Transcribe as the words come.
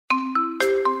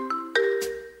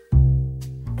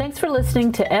for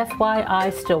listening to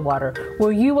FYI Stillwater,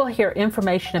 where you will hear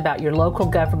information about your local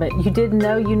government you didn't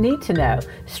know you need to know,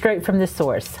 straight from the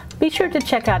source. Be sure to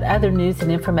check out other news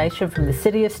and information from the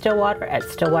City of Stillwater at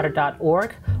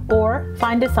stillwater.org or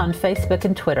find us on Facebook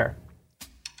and Twitter.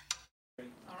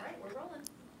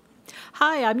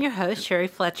 Hi, I'm your host, Sherry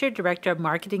Fletcher, Director of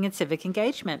Marketing and Civic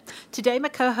Engagement. Today, my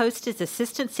co-host is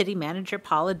Assistant City Manager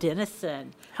Paula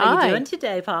Dennison. How are you doing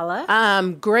today, Paula?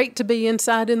 I'm great to be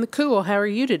inside in the cool. How are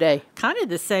you today? Kind of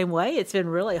the same way. It's been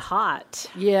really hot.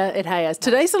 Yeah, it has.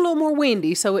 Today's a little more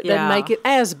windy, so it doesn't make it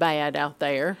as bad out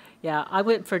there. Yeah, I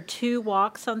went for 2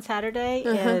 walks on Saturday,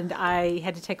 and I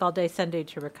had to take all day Sunday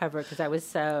to recover because I was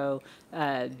so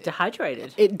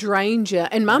dehydrated. It drains you,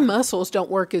 and my muscles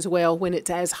don't work as well when it's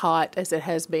as hot as it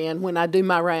has been when I do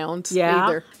my rounds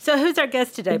either. So who's our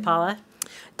guest today, Paula?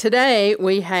 Today,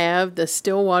 we have the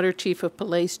Stillwater Chief of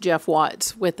Police, Jeff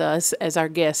Watts, with us as our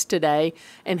guest today,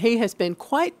 and he has been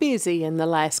quite busy in the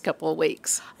last couple of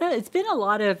weeks. It's been a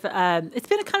lot of, it's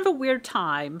been a kind of a weird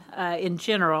time in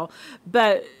general,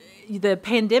 but the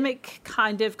pandemic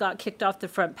kind of got kicked off the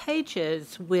front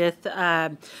pages with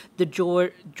the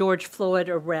George Floyd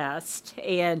arrest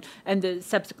and the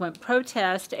subsequent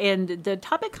protest, and the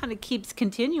topic kind of keeps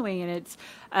continuing, and it's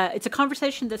a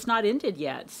conversation that's not ended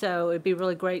yet. So it'd be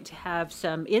really great to have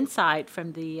some insight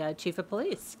from the Chief of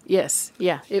Police. Yes,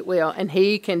 yeah, it will, and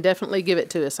he can definitely give it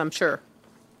to us, I'm sure.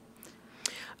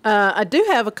 I do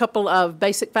have a couple of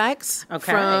basic facts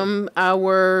from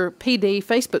our PD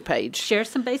Facebook page. Share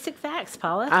some basic facts,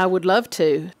 Paula. I would love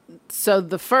to. So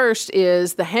the first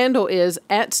is the handle is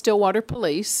 @Stillwater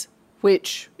Police,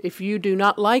 which if you do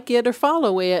not like it or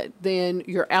follow it, then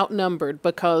you're outnumbered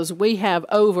because we have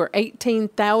over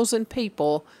 18,000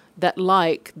 people that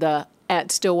like the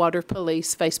 @Stillwater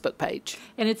Police Facebook page.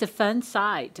 And it's a fun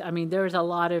site. I mean, there's a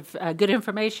lot of good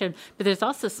information, but there's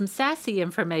also some sassy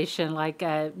information, like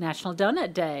National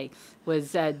Donut Day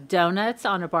was donuts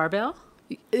on a barbell.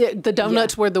 The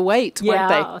donuts were the weights,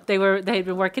 weren't they? They'd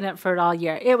been working it for it all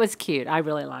year. It was cute. I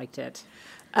really liked it.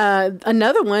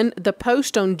 Another one, the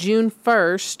post on June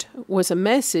 1st was a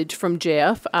message from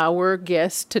Jeff, our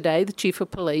guest today, the Chief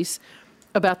of Police,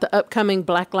 about the upcoming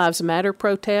Black Lives Matter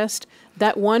protest.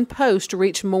 That one post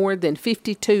reached more than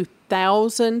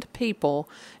 52,000 people,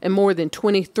 and more than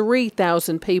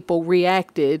 23,000 people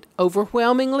reacted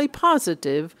overwhelmingly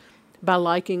positive by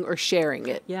liking or sharing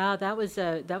it. Yeah, that was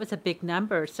a big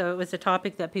number. So it was a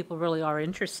topic that people really are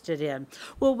interested in.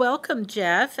 Well, welcome,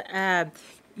 Jeff.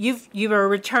 You're a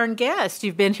return guest.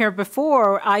 You've been here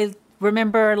before. I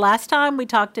remember last time we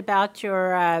talked about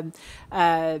your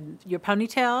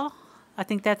ponytail. I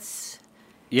think that's...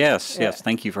 Yes.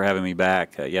 Thank you for having me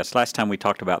back. Yes, last time we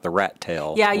talked about the rat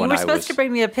tail. Yeah, you were supposed to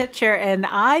bring me a picture, and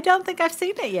I don't think I've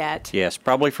seen it yet. Yes,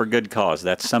 probably for good cause.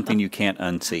 That's something you can't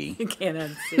unsee. You can't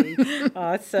unsee.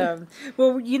 Awesome.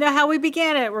 Well, you know how we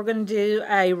began it. We're going to do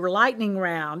a lightning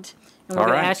round, and we're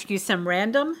going to ask you some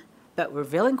random but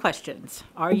revealing questions.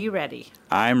 Are you ready?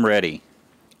 I'm ready.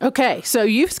 Okay, so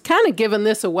you've kind of given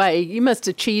this away. You must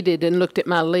have cheated and looked at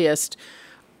my list.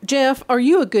 Jeff, are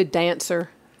you a good dancer?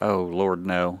 Oh, Lord,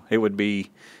 no. It would be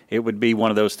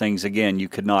one of those things, again, you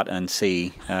could not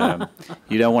unsee.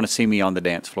 You don't want to see me on the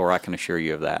dance floor, I can assure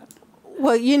you of that.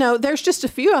 Well, you know, there's just a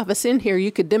few of us in here.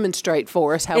 You could demonstrate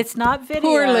for us how it's not video.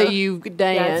 Poorly you dance.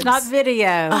 Yeah, it's not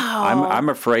video. Oh. I'm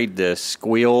afraid the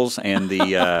squeals and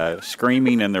the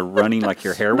screaming and the running like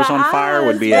your hair was on fire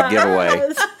would be a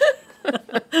giveaway.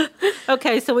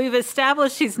 Okay, so we've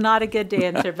established she's not a good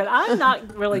dancer, but I'm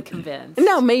not really convinced.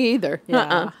 No, me either.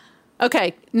 Yeah.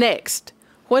 Okay, next.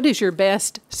 What is your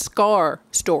best scar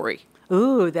story?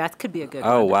 Ooh, that could be a good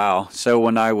one. Oh, wow. So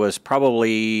when I was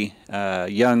probably a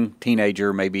young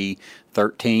teenager, maybe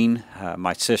 13,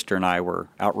 my sister and I were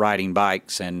out riding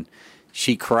bikes, and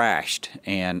she crashed,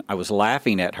 and I was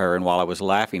laughing at her, and while I was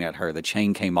laughing at her, the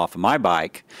chain came off of my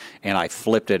bike, and I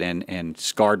flipped it and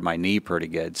scarred my knee pretty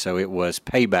good. So it was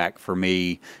payback for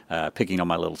me picking on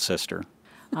my little sister.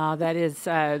 Oh, that is...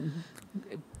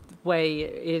 way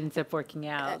it ends up working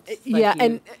out.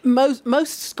 And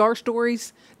most scar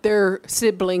stories, they're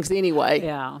siblings anyway.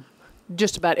 Yeah.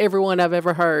 Just about everyone I've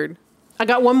ever heard. I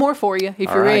got one more for you if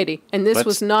you're ready. And this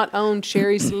was not on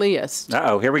Sherry's list.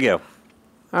 Uh-oh, here we go.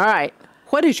 All right.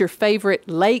 What is your favorite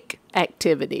lake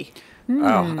activity?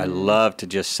 Oh, I love to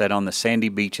just sit on the sandy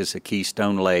beaches of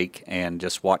Keystone Lake and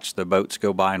just watch the boats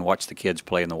go by and watch the kids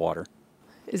play in the water.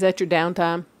 Is that your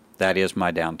downtime? That is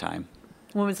my downtime.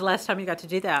 When was the last time you got to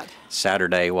do that?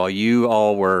 Saturday, while you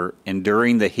all were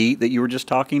enduring the heat that you were just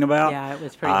talking about. Yeah, it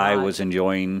was pretty I hot. was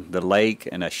enjoying the lake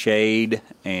and a shade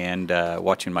and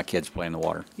watching my kids play in the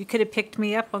water. You could have picked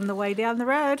me up on the way down the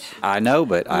road. I know,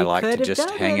 but I You like could to have just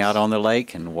done hang it. out on the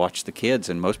lake and watch the kids.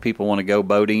 And most people want to go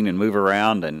boating and move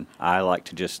around, and I like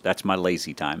to that's my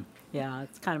lazy time. Yeah,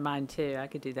 it's kind of mine too. I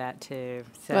could do that too.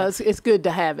 So, Well, it's good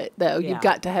to have it, though. Yeah. You've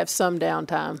got to have some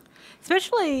downtime.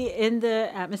 especially in the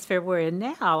atmosphere we're in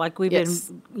now, like we've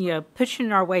Yes. been,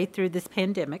 pushing our way through this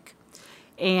pandemic.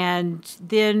 And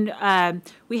then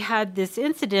we had this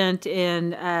incident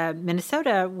in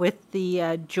Minnesota with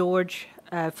the George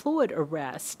Floyd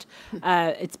arrest.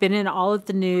 It's been in all of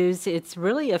the news. It's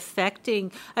really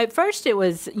affecting. At first, it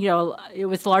was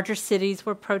larger cities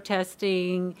were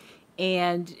protesting,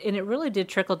 and it really did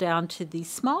trickle down to the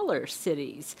smaller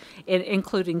cities,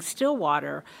 including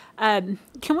Stillwater.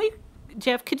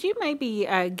 Jeff, could you maybe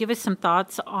give us some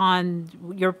thoughts on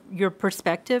your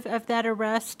perspective of that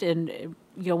arrest, and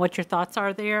what your thoughts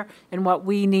are there, and what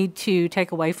we need to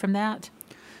take away from that?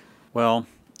 Well,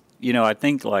 I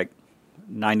think like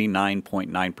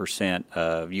 99.9%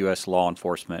 of U.S. law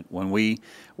enforcement, when we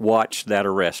watched that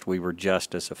arrest, we were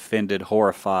just as offended,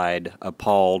 horrified,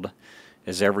 appalled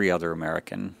as every other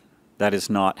American. That is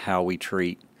not how we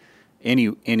treat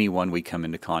anyone we come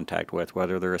into contact with,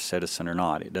 whether they're a citizen or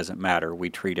not. It doesn't matter.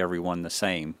 We treat everyone the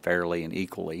same, fairly and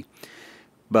equally.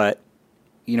 But,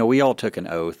 we all took an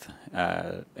oath,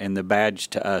 and the badge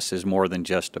to us is more than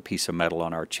just a piece of metal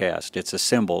on our chest. It's a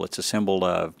symbol. It's a symbol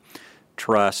of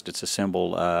trust. It's a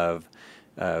symbol of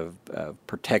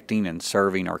protecting and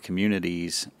serving our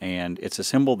communities, and it's a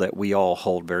symbol that we all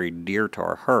hold very dear to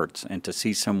our hearts. And to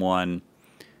see someone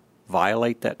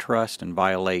violate that trust and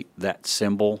violate that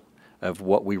symbol of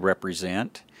what we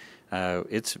represent,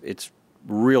 it's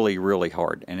really, really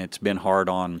hard. And it's been hard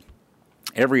on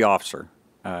every officer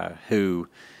who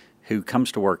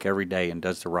comes to work every day and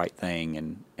does the right thing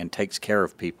and takes care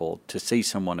of people, to see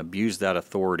someone abuse that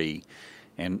authority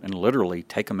and literally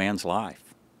take a man's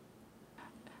life.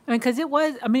 Because it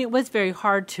was very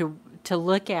hard to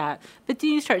look at. But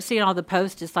then you start seeing all the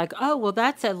posts. It's like, oh, well,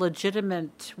 that's a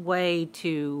legitimate way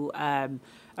to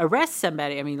arrest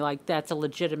somebody. That's a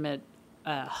legitimate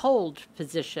hold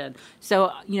position.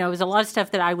 So, it was a lot of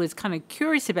stuff that I was kind of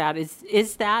curious about.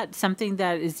 Is that something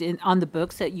that is on the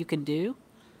books that you can do?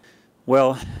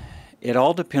 Well, it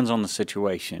all depends on the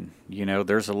situation.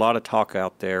 There's a lot of talk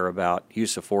out there about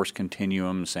use of force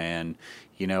continuums, and,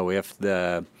 if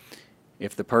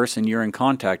the person you're in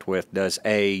contact with does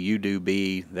A, you do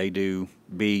B, they do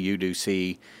B, you do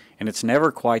C, and it's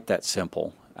never quite that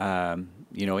simple.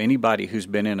 Anybody who's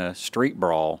been in a street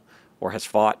brawl or has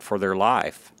fought for their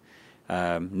life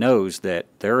knows that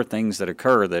there are things that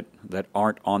occur that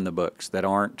aren't on the books, that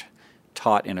aren't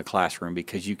taught in a classroom,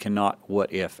 because you cannot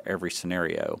what if every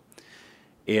scenario.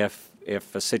 If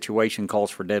a situation calls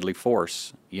for deadly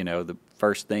force, the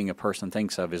first thing a person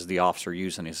thinks of is the officer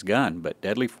using his gun. But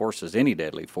deadly force is any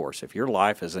deadly force. If your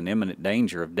life is in imminent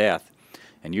danger of death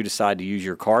and you decide to use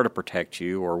your car to protect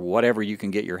you, or whatever you can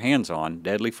get your hands on,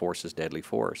 deadly force is deadly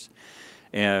force.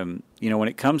 And, when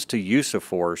it comes to use of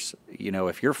force,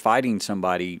 if you're fighting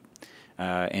somebody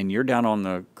and you're down on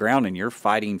the ground and you're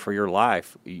fighting for your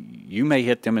life, you may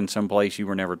hit them in some place you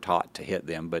were never taught to hit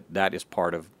them, but that is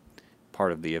part of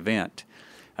the event.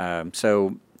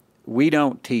 So we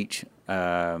don't teach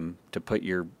to put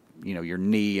your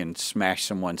knee and smash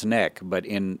someone's neck, but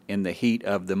in the heat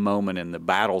of the moment, in the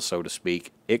battle, so to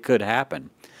speak, it could happen.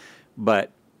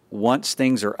 But once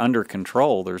things are under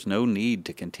control, there's no need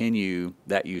to continue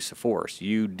that use of force.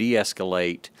 You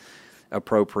de-escalate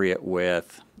appropriate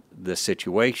with the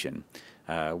situation.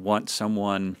 Once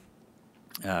someone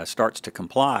starts to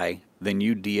comply, then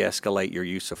you de-escalate your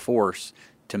use of force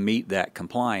to meet that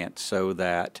compliance, so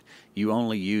that you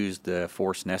only use the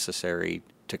force necessary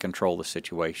to control the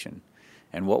situation.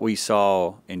 And what we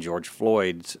saw in George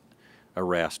Floyd's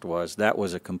arrest was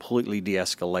a completely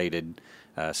de-escalated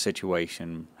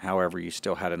situation. However, you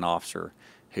still had an officer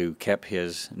who kept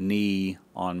his knee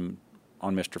on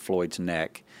Mr. Floyd's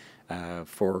neck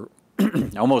for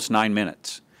almost 9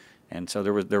 minutes, and so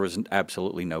there was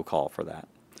absolutely no call for that.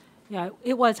 Yeah,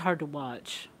 it was hard to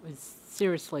watch. It was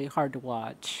seriously hard to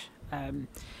watch.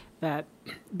 But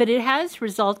it has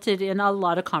resulted in a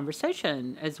lot of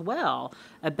conversation as well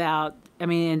about,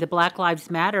 the Black Lives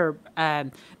Matter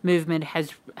movement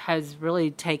has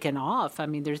really taken off.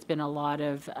 There's been a lot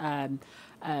of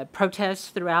protests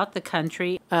throughout the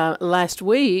country. Last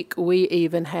week, we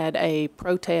even had a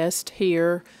protest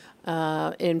here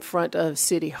in front of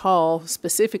City Hall,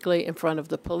 specifically in front of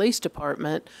the police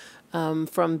department,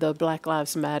 from the Black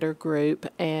Lives Matter group,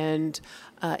 and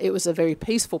it was a very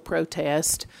peaceful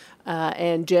protest.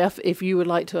 And Jeff, if you would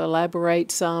like to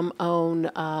elaborate some on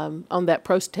that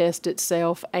protest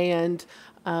itself and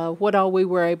what all we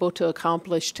were able to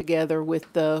accomplish together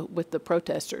with the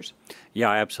protesters.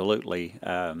 Yeah, absolutely.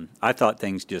 I thought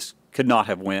things just could not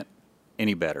have went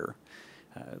any better.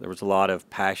 There was a lot of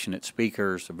passionate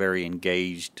speakers, a very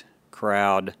engaged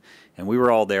crowd, and we were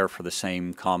all there for the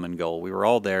same common goal. We were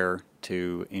all there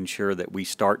to ensure that we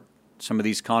start some of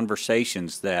these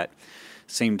conversations that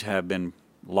seem to have been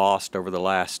lost over the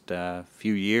last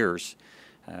few years.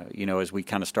 As we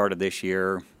kind of started this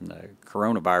year, the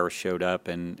coronavirus showed up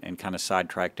and kind of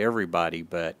sidetracked everybody,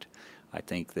 but I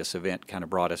think this event kind of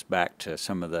brought us back to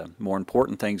some of the more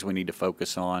important things we need to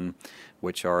focus on,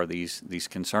 which are these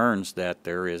concerns that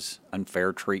there is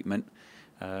unfair treatment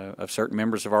of certain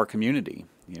members of our community.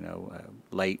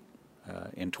 Late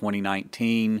in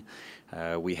 2019,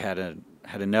 we had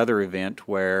another event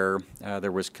where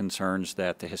there was concerns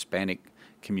that the Hispanic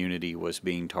community was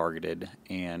being targeted,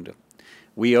 and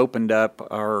we opened up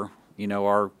our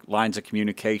lines of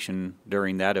communication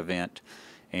during that event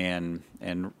and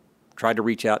tried to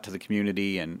reach out to the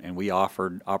community, and we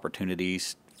offered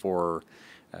opportunities for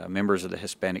members of the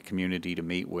Hispanic community to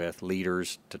meet with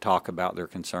leaders to talk about their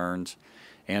concerns,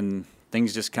 and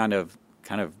things just kind of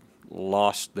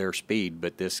lost their speed.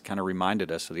 But this kind of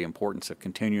reminded us of the importance of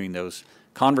continuing those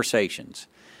conversations.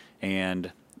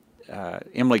 And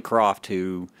Emily Croft,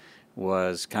 who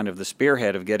was kind of the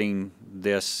spearhead of getting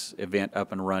this event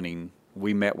up and running,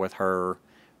 we met with her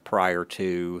prior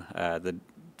to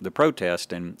the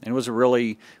protest, and it was a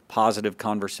really positive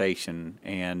conversation.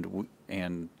 And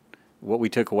what we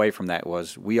took away from that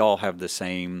was we all have the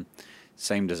same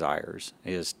desires,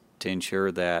 is to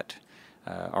ensure that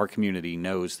our community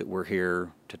knows that we're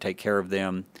here to take care of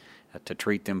them, to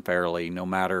treat them fairly, no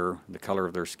matter the color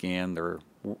of their skin, their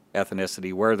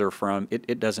ethnicity, where they're from.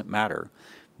 It doesn't matter.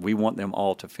 We want them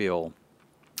all to feel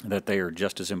that they are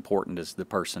just as important as the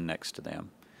person next to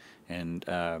them. And,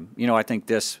 I think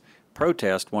this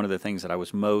protest, one of the things that I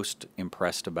was most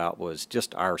impressed about was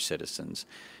just our citizens.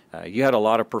 You had a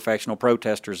lot of professional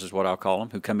protesters, is what I'll call them,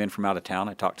 who come in from out of town.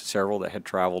 I talked to several that had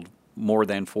traveled more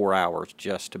than 4 hours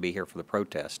just to be here for the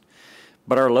protest.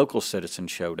 But our local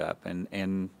citizens showed up,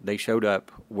 and they showed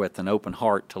up with an open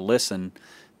heart to listen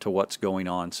to what's going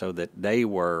on, so that they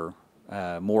were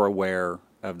more aware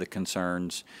of the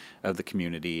concerns of the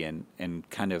community and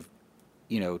kind of,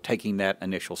 taking that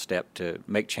initial step to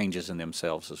make changes in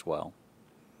themselves as well.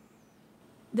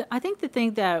 I think the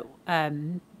thing that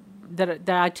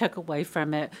I took away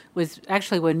from it was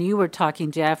actually when you were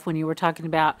talking, Jeff, when you were talking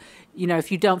about, if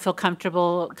you don't feel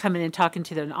comfortable coming and talking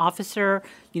to an officer,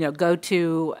 go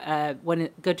to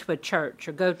a church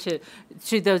or go to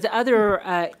those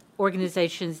other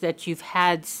organizations that you've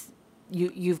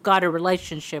got a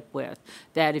relationship with,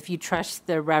 that if you trust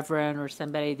the reverend or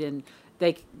somebody, then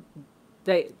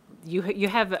you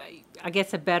have, I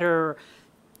guess, a better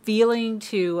feeling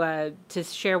to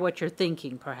share what you're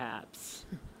thinking, perhaps.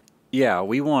 Yeah,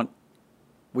 we want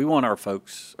our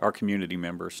folks, our community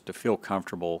members, to feel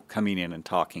comfortable coming in and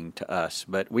talking to us,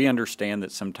 but we understand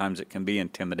that sometimes it can be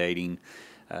intimidating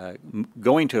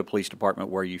going to a police department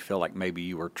where you feel like maybe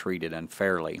you were treated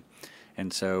unfairly.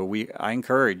 And so I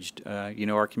encouraged,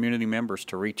 our community members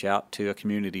to reach out to a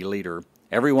community leader.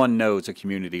 Everyone knows a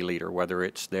community leader, whether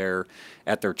it's there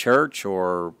at their church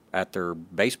or at their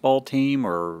baseball team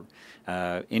or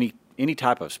any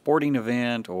type of sporting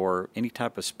event or any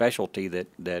type of specialty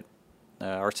that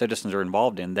our citizens are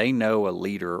involved in. They know a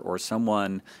leader or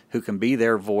someone who can be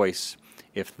their voice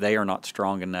if they are not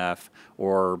strong enough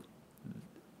or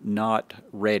not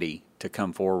ready to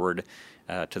come forward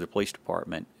to the police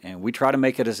department. And we try to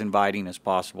make it as inviting as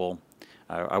possible.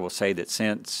 I will say that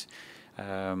since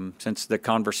the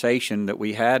conversation that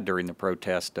we had during the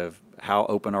protest of how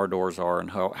open our doors are and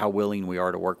how willing we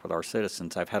are to work with our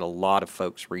citizens, I've had a lot of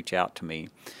folks reach out to me.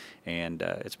 And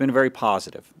it's been very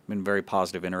positive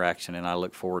interaction, and I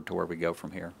look forward to where we go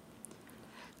from here.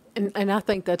 And I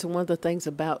think that's one of the things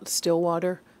about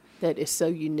Stillwater that is so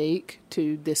unique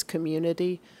to this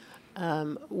community.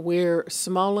 We're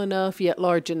small enough yet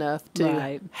large enough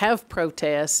to have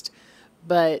protest,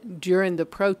 but during the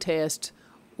protest,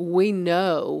 we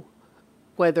know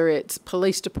whether it's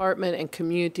police department and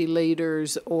community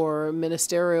leaders or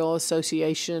ministerial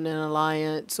association and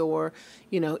alliance or,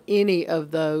 any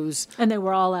of those. And they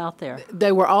were all out there.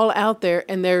 They were all out there,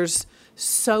 and there's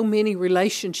so many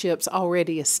relationships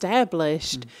already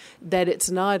established that it's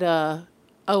not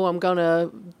I'm going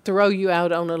to throw you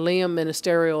out on a limb,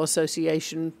 ministerial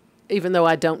association. even though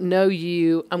I don't know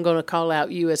you, I'm going to call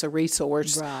out you as a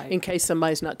resource Right. in case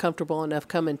somebody's not comfortable enough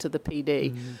coming to the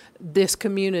PD. This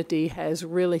community has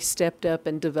really stepped up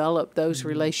and developed those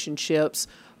relationships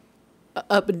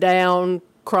up and down,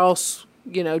 cross,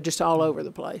 just all over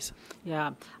the place.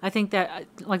 Yeah, I think that,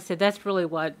 like I said, that's really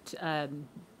what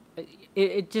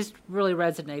it just really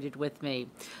resonated with me,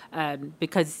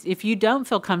 because if you don't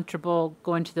feel comfortable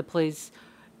going to the police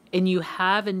and you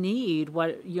have a need,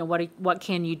 what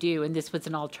can you do? And this was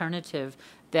an alternative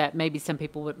that maybe some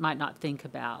people might not think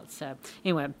about. So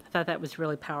anyway, I thought that was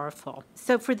really powerful.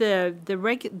 So for the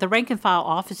rank and file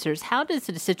officers, how does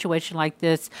a situation like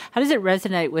this, how does it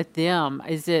resonate with them?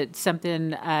 Is it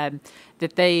something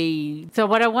that they? So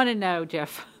what I want to know,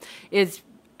 Jeff, is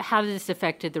how does this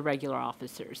affected the regular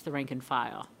officers, the rank and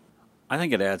file? I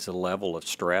think it adds a level of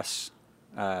stress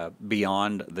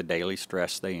beyond the daily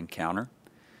stress they encounter.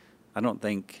 I don't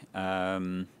think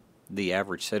the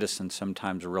average citizen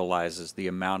sometimes realizes the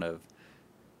amount of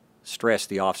stress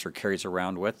the officer carries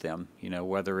around with them,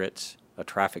 whether it's a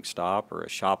traffic stop or a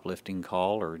shoplifting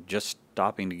call or just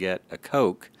stopping to get a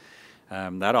Coke.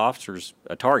 That officer's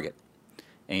a target,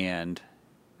 and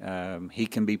he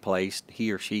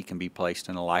or she can be placed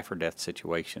in a life or death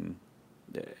situation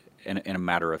in a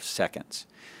matter of seconds.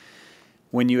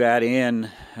 When you add in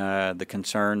the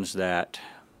concerns that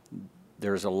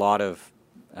there's a lot of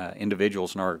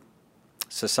individuals in our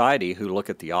society who look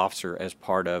at the officer as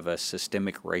part of a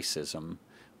systemic racism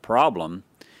problem,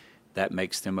 that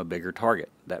makes them a bigger target.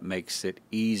 That makes it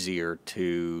easier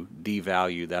to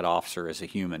devalue that officer as a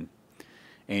human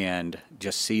and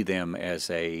just see them as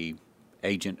a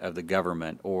agent of the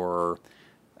government or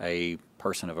a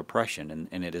person of oppression,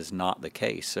 and it is not the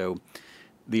case. So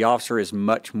the officer is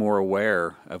much more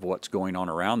aware of what's going on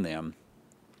around them,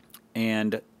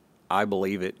 and I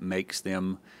believe it makes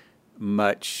them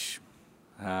much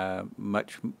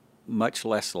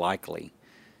less likely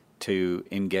to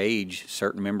engage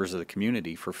certain members of the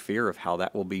community for fear of how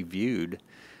that will be viewed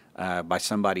by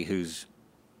somebody who's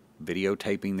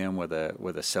videotaping them with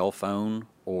a cell phone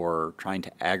or trying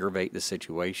to aggravate the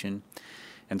situation.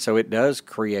 And so it does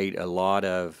create a lot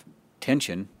of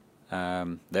tension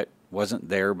that wasn't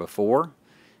there before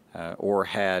or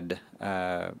had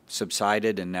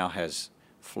subsided and now has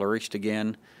flourished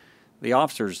again. The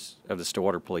officers of the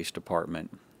Stillwater Police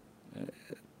Department,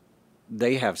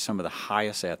 they have some of the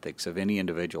highest ethics of any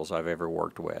individuals I've ever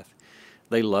worked with.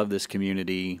 They love this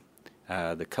community,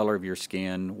 the color of your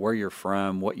skin, where you're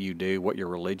from, what you do, what your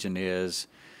religion is,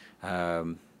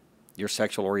 your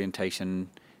sexual orientation.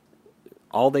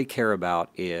 All they care about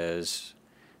is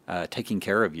taking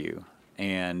care of you.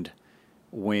 And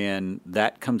when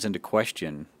that comes into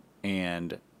question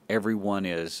and everyone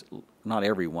is, not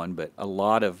everyone, but a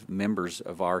lot of members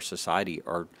of our society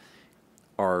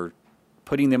are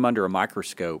putting them under a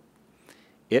microscope,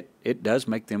 it does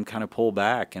make them kind of pull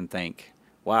back and think,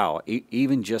 wow,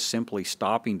 even just simply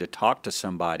stopping to talk to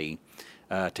somebody,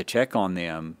 to check on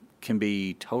them, can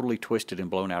be totally twisted and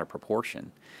blown out of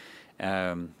proportion.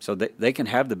 So they can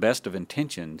have the best of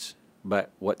intentions,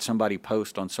 but what somebody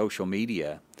posts on social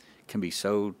media can be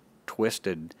so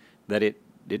twisted that it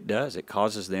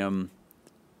causes them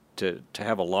to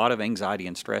have a lot of anxiety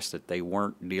and stress that they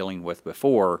weren't dealing with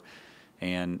before,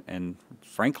 and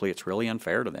frankly, it's really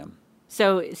unfair to them.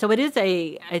 So it's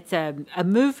a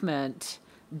movement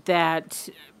that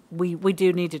we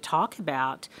do need to talk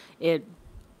about. I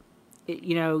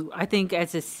think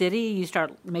as a city, you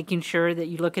start making sure that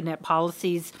you're looking at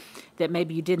policies that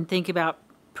maybe you didn't think about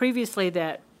previously.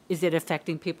 That is it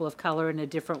affecting people of color in a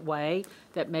different way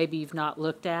that maybe you've not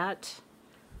looked at?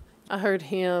 I heard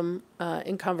him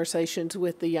in conversations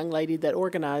with the young lady that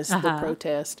organized the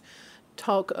protest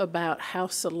talk about how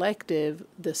selective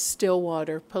the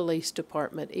Stillwater Police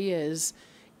Department is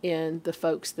in the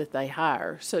folks that they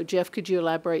hire. So, Jeff, could you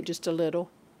elaborate just a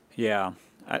little? Yeah,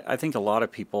 I think a lot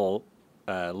of people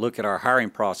look at our hiring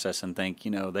process and think,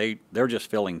 they're just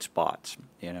filling spots.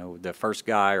 The first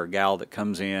guy or gal that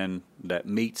comes in that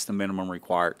meets the minimum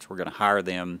requirements, we're going to hire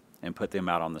them and put them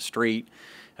out on the street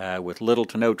with little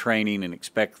to no training and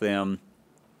expect them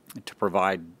to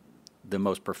provide the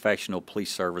most professional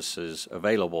police services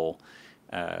available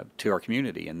to our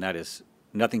community, and that is,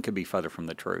 nothing could be further from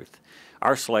the truth.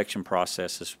 Our selection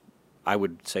process I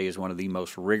would say, is one of the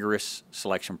most rigorous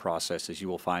selection processes you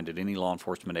will find at any law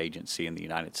enforcement agency in the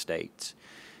United States.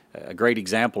 A great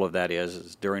example of that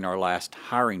is during our last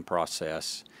hiring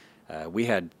process, we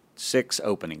had 6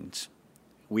 openings.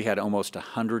 We had almost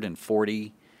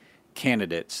 140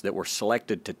 candidates that were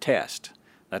selected to test.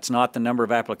 That's not the number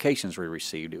of applications we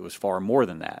received. It was far more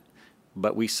than that.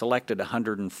 but we selected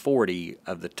 140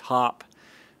 of the top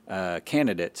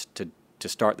candidates to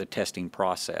start the testing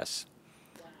process.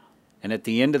 And at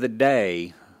the end of the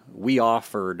day, we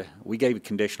gave a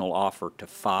conditional offer to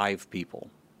 5 people.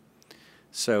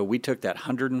 So we took that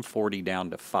 140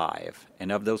 down to 5,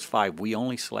 and of those 5, we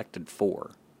only selected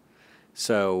 4.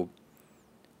 So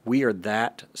we are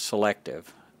that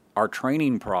selective. Our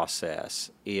training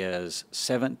process is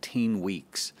 17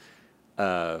 weeks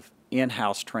of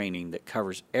in-house training that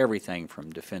covers everything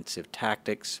from defensive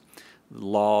tactics,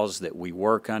 laws that we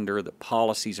work under, the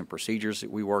policies and procedures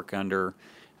that we work under.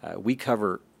 We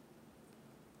cover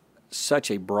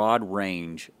such a broad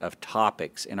range of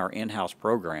topics in our in-house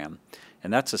program,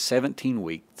 and that's a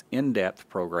 17-week in-depth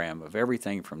program of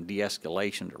everything from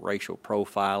de-escalation to racial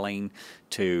profiling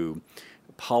to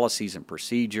policies and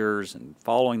procedures and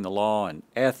following the law and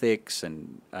ethics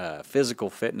and physical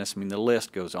fitness. I mean, the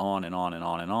list goes on and on and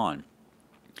on and on.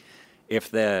 If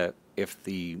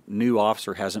the new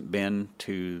officer hasn't been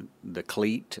to the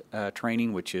CLEAT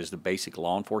training, which is the Basic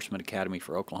Law Enforcement Academy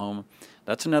for Oklahoma,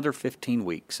 that's another 15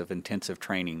 weeks of intensive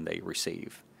training they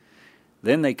receive.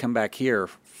 Then they come back here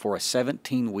for a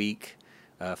 17-week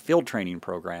field training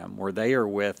program where they are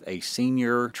with a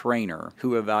senior trainer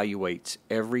who evaluates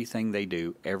everything they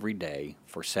do every day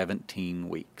for 17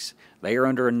 weeks. They are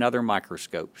under another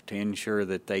microscope to ensure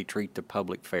that they treat the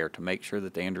public fair, to make sure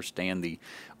that they understand the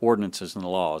ordinances and the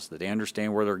laws, that they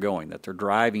understand where they're going, that their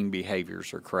driving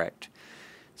behaviors are correct.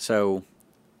 So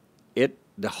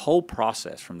the whole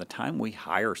process from the time we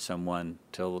hire someone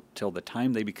till the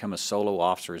time they become a solo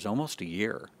officer is almost a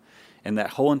year. And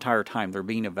that whole entire time they're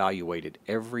being evaluated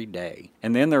every day.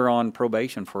 And then they're on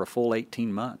probation for a full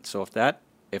 18 months. So if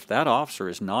that officer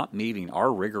is not meeting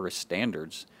our rigorous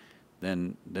standards,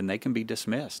 then they can be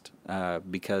dismissed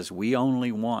because we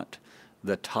only want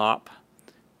the top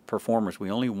performers. We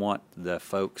only want the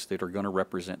folks that are going to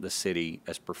represent the city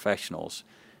as professionals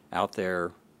out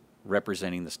there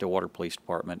representing the Stillwater Police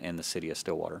Department and the city of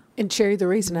Stillwater. And Sherry, the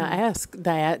reason I ask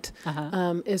that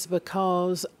is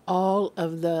because all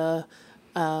of the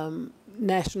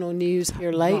national news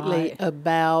here lately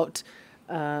about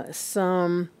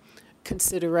some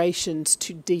considerations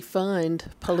to defund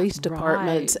police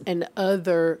departments and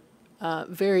other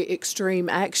very extreme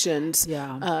actions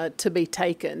to be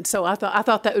taken. So I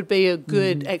thought that would be a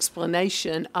good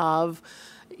explanation of,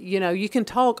 you can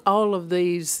talk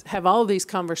have all these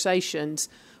conversations,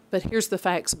 but here's the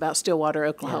facts about Stillwater,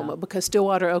 Oklahoma, because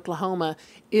Stillwater, Oklahoma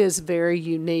is very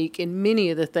unique in many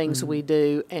of the things we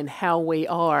do and how we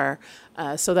are.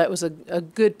 So that was a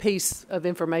good piece of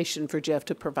information for Jeff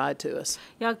to provide to us.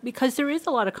 Yeah, because there is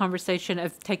a lot of conversation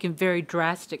of taking very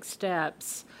drastic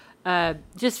steps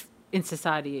just in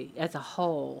society as a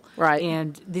whole. Right.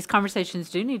 And these conversations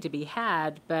do need to be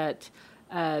had, but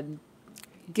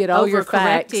get all your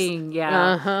facts.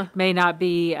 May not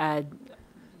be,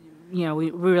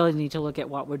 we really need to look at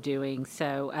what we're doing.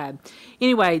 So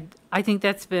anyway, I think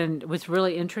was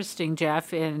really interesting,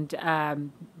 Jeff. And,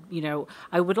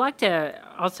 I would like to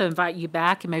also invite you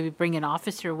back and maybe bring an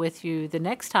officer with you the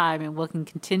next time and we can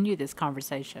continue this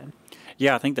conversation.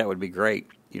 Yeah, I think that would be great.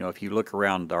 If you look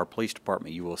around our police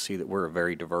department, you will see that we're a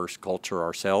very diverse culture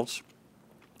ourselves.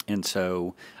 And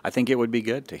so I think it would be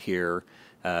good to hear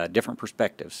different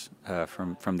perspectives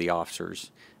from the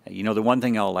officers. The one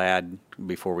thing I'll add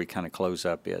before we kind of close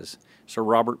up is Sir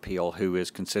Robert Peel, who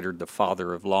is considered the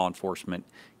father of law enforcement,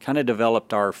 kind of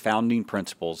developed our founding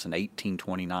principles in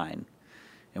 1829.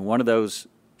 And one of those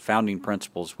founding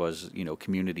principles was,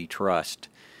 community trust.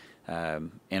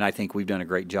 And I think we've done a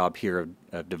great job here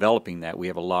of developing that. We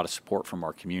have a lot of support from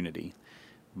our community.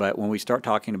 But when we start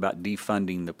talking about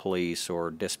defunding the police or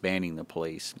disbanding the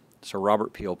police, Sir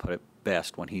Robert Peel put it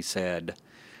best when he said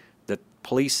that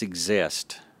police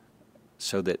exist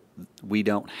so that we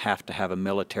don't have to have a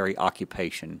military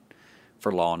occupation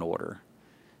for law and order.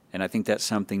 And I think that's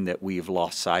something that we've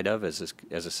lost sight of as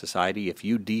a society. If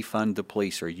you defund the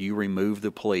police or you remove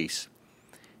the police,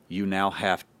 you now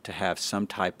have to have some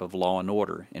type of law and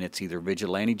order, and it's either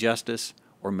vigilante justice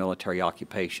or military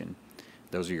occupation.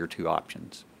 Those are your two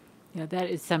options. Yeah, that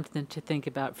is something to think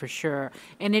about for sure.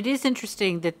 And it is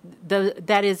interesting that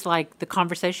that is like the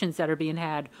conversations that are being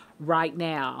had right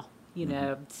now,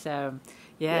 So,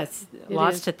 yes,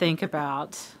 lots to think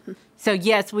about. So,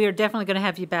 yes, we are definitely going to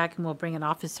have you back, and we'll bring an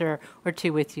officer or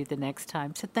two with you the next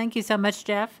time. So thank you so much,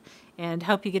 Jeff, and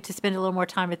hope you get to spend a little more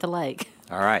time at the lake.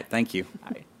 All right, thank you.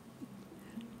 All right.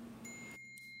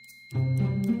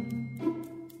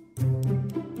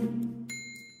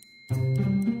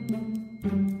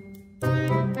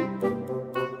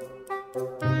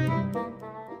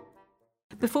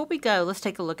 Before we go, let's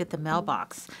take a look at the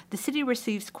mailbox. The city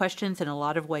receives questions in a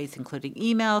lot of ways, including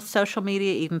emails, social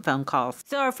media, even phone calls.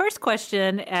 So our first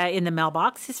question in the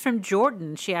mailbox is from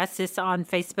Jordan. She asked this on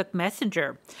Facebook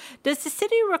Messenger. Does the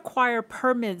city require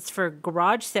permits for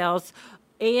garage sales,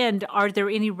 and are there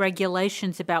any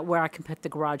regulations about where I can put the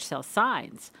garage sale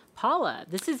signs? Paula,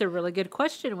 this is a really good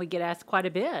question. We get asked quite a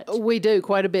bit. We do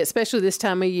quite a bit, especially this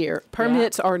time of year.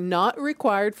 Permits are not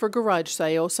required for garage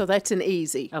sales, so that's an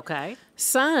easy. Okay.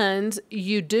 Signs,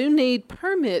 you do need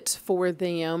permits for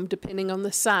them depending on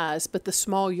the size, but the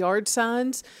small yard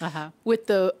signs, with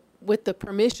the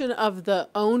permission of the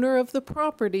owner of the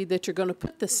property that you're going to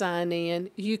put the sign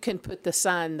in, you can put the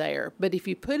sign there. But if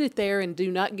you put it there and do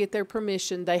not get their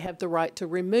permission, they have the right to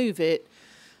remove it.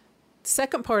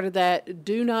 Second part of that,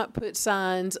 do not put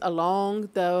signs along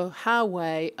the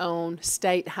highway on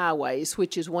state highways,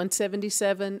 which is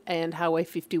 177 and Highway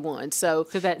 51. So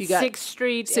that's you got 6th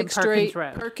Street and 6th Perkins Street,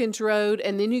 Road. Perkins Road,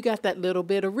 and then you got that little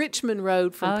bit of Richmond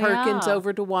Road from Perkins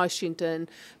over to Washington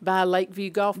by Lakeview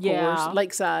Golf Course,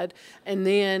 Lakeside, and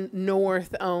then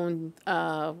north on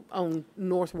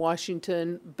North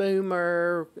Washington,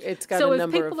 Boomer. It's got a number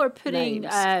of So if people are putting,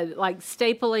 names.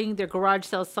 stapling their garage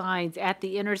sale signs at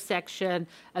the intersection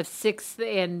of 6th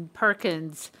and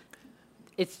Perkins,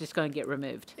 it's just going to get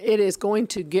removed. It is going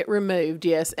to get removed,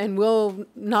 yes, and will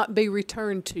not be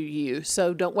returned to you.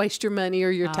 So don't waste your money or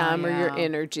your time or your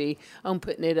energy on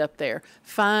putting it up there.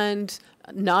 Find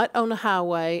not on a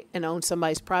highway and on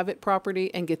somebody's private property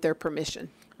and get their permission.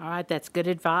 All right, that's good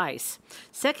advice.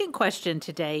 Second question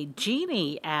today,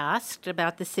 Jeannie asked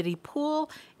about the city pool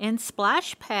and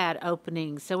splash pad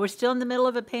openings. So we're still in the middle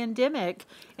of a pandemic,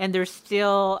 and there's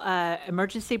still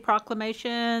emergency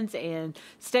proclamations and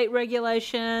state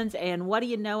regulations. And what do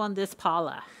you know on this,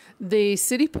 Paula? The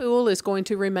city pool is going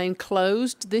to remain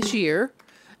closed this year.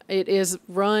 It is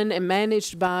run and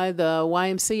managed by the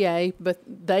YMCA, but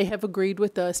they have agreed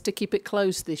with us to keep it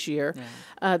closed this year.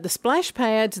 The splash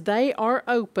pads, they are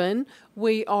open.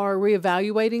 We are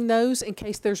reevaluating those in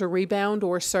case there's a rebound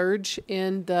or a surge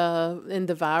in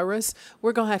the virus.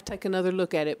 We're going to have to take another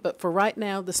look at it. But for right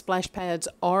now, the splash pads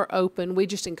are open. We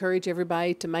just encourage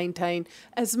everybody to maintain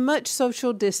as much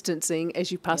social distancing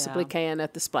as you possibly can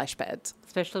at the splash pads.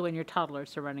 Especially when your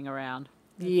toddlers are running around.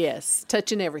 Yes,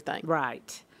 touching everything.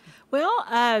 Right. Well,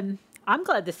 I'm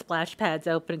glad the splash pad's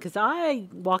open because I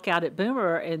walk out at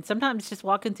Boomer, and sometimes just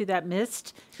walking through that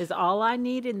mist is all I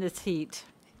need in this heat.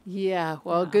 Yeah,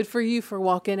 well, good for you for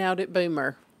walking out at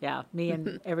Boomer. Yeah, me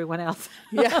and everyone else.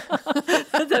 Yeah.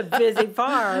 It's a busy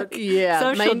park. Yeah,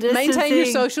 Social maintain your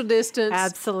distancing. social distance.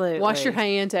 Absolutely. Wash your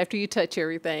hands after you touch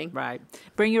everything. Right.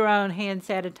 Bring your own hand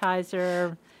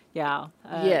sanitizer. Yeah.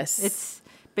 Yes. It's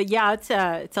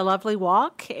a lovely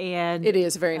walk, and It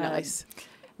is very nice.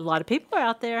 a lot of people are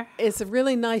out there. It's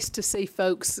really nice to see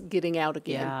folks getting out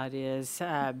again. Yeah, it is.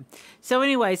 So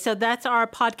anyway, that's our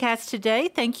podcast today.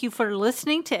 Thank you for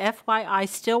listening to FYI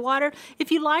Stillwater.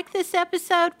 If you like this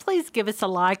episode, please give us a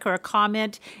like or a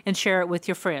comment and share it with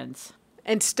your friends.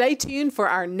 And stay tuned for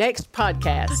our next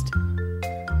podcast.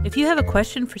 If you have a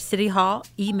question for City Hall,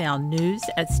 email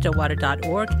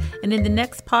news@stillwater.org, and in the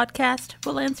next podcast,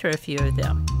 we'll answer a few of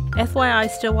them. FYI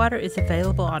Stillwater is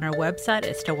available on our website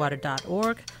at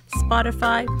stillwater.org,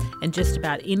 Spotify, and just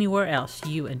about anywhere else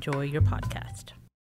you enjoy your podcast.